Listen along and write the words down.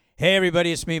Hey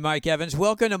everybody, it's me, Mike Evans.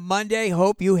 Welcome to Monday.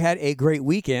 Hope you had a great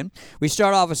weekend. We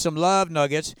start off with some love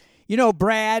nuggets. You know,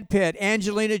 Brad Pitt,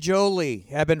 Angelina Jolie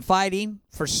have been fighting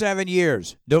for 7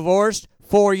 years, divorced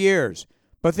 4 years,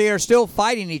 but they are still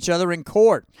fighting each other in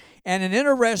court. And an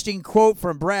interesting quote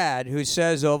from Brad, who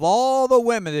says of all the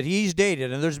women that he's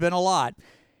dated, and there's been a lot,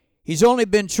 he's only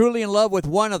been truly in love with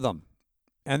one of them,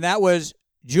 and that was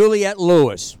Juliette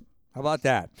Lewis. How about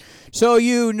that? So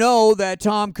you know that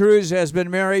Tom Cruise has been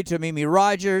married to Mimi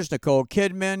Rogers, Nicole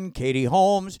Kidman, Katie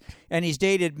Holmes, and he's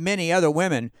dated many other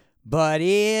women. But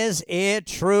is it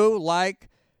true, like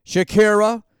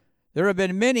Shakira? There have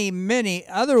been many, many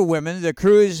other women that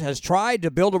Cruise has tried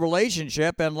to build a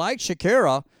relationship, and like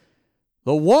Shakira,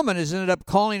 the woman has ended up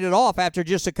calling it off after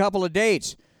just a couple of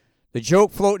dates. The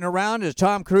joke floating around is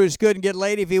Tom Cruise couldn't get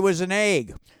laid if he was an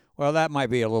egg. Well, that might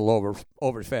be a little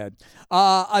overfed.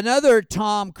 Another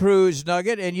Tom Cruise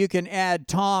nugget, and you can add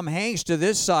Tom Hanks to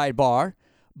this sidebar.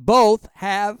 Both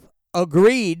have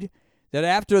agreed that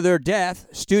after their death,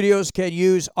 studios can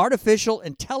use artificial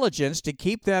intelligence to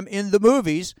keep them in the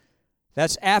movies.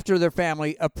 That's after their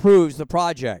family approves the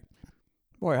project.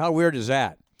 Boy, how weird is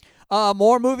that?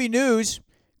 More movie news.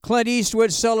 Clint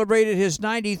Eastwood celebrated his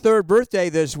 93rd birthday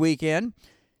this weekend.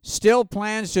 Still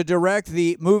plans to direct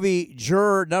the movie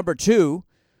Juror Number 2,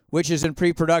 which is in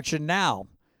pre-production now.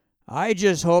 I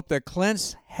just hope that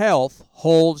Clint's health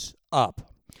holds up.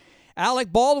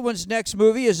 Alec Baldwin's next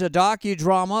movie is a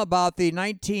docudrama about the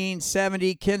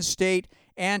 1970 Kent State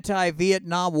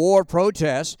anti-Vietnam War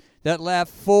protests that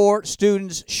left 4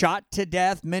 students shot to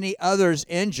death, many others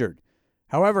injured.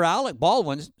 However, Alec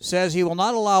Baldwin says he will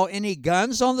not allow any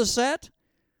guns on the set.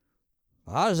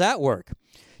 How does that work?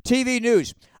 TV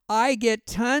news. I get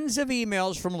tons of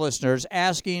emails from listeners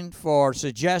asking for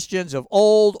suggestions of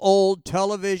old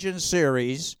television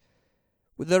series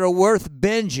that are worth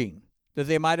binging that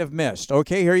they might have missed.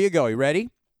 Okay, here you go. You ready?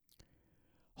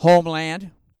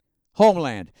 Homeland.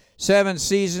 7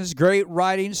 seasons, great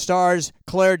writing, stars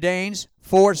Claire Danes,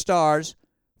 4 stars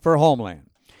for Homeland.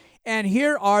 And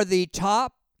here are the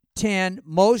top 10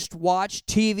 most watched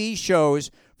TV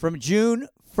shows from June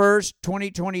 1st,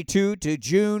 2022 to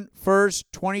June 1st,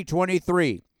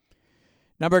 2023.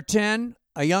 Number 10,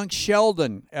 a Young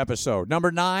Sheldon episode.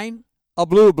 Number 9, a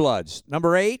Blue Bloods.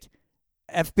 Number 8,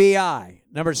 FBI.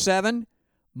 Number 7,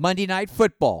 Monday Night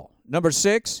Football. Number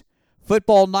 6,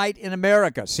 Football Night in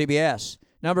America, CBS.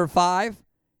 Number 5,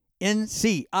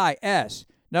 NCIS.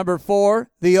 Number 4,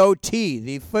 the OT,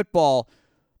 the football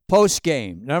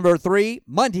postgame. Number 3,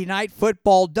 Monday Night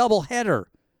Football doubleheader.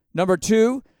 Number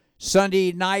 2,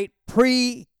 Sunday night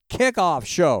pre-kickoff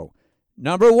show.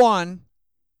 Number 1,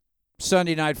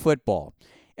 Sunday Night Football.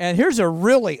 And here's a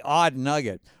really odd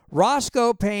nugget.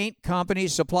 Roscoe Paint Company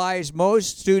supplies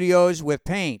most studios with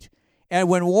paint. And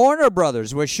when Warner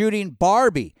Brothers was shooting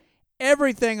Barbie,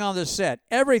 everything on the set,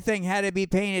 everything had to be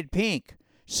painted pink.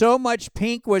 So much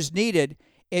pink was needed,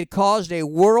 it caused a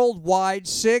worldwide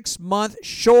 6-month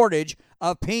shortage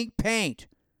of pink paint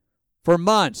for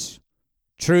months.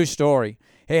 True story.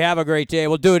 Hey, have a great day.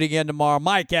 We'll do it again tomorrow.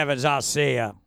 Mike Evans, I'll see ya.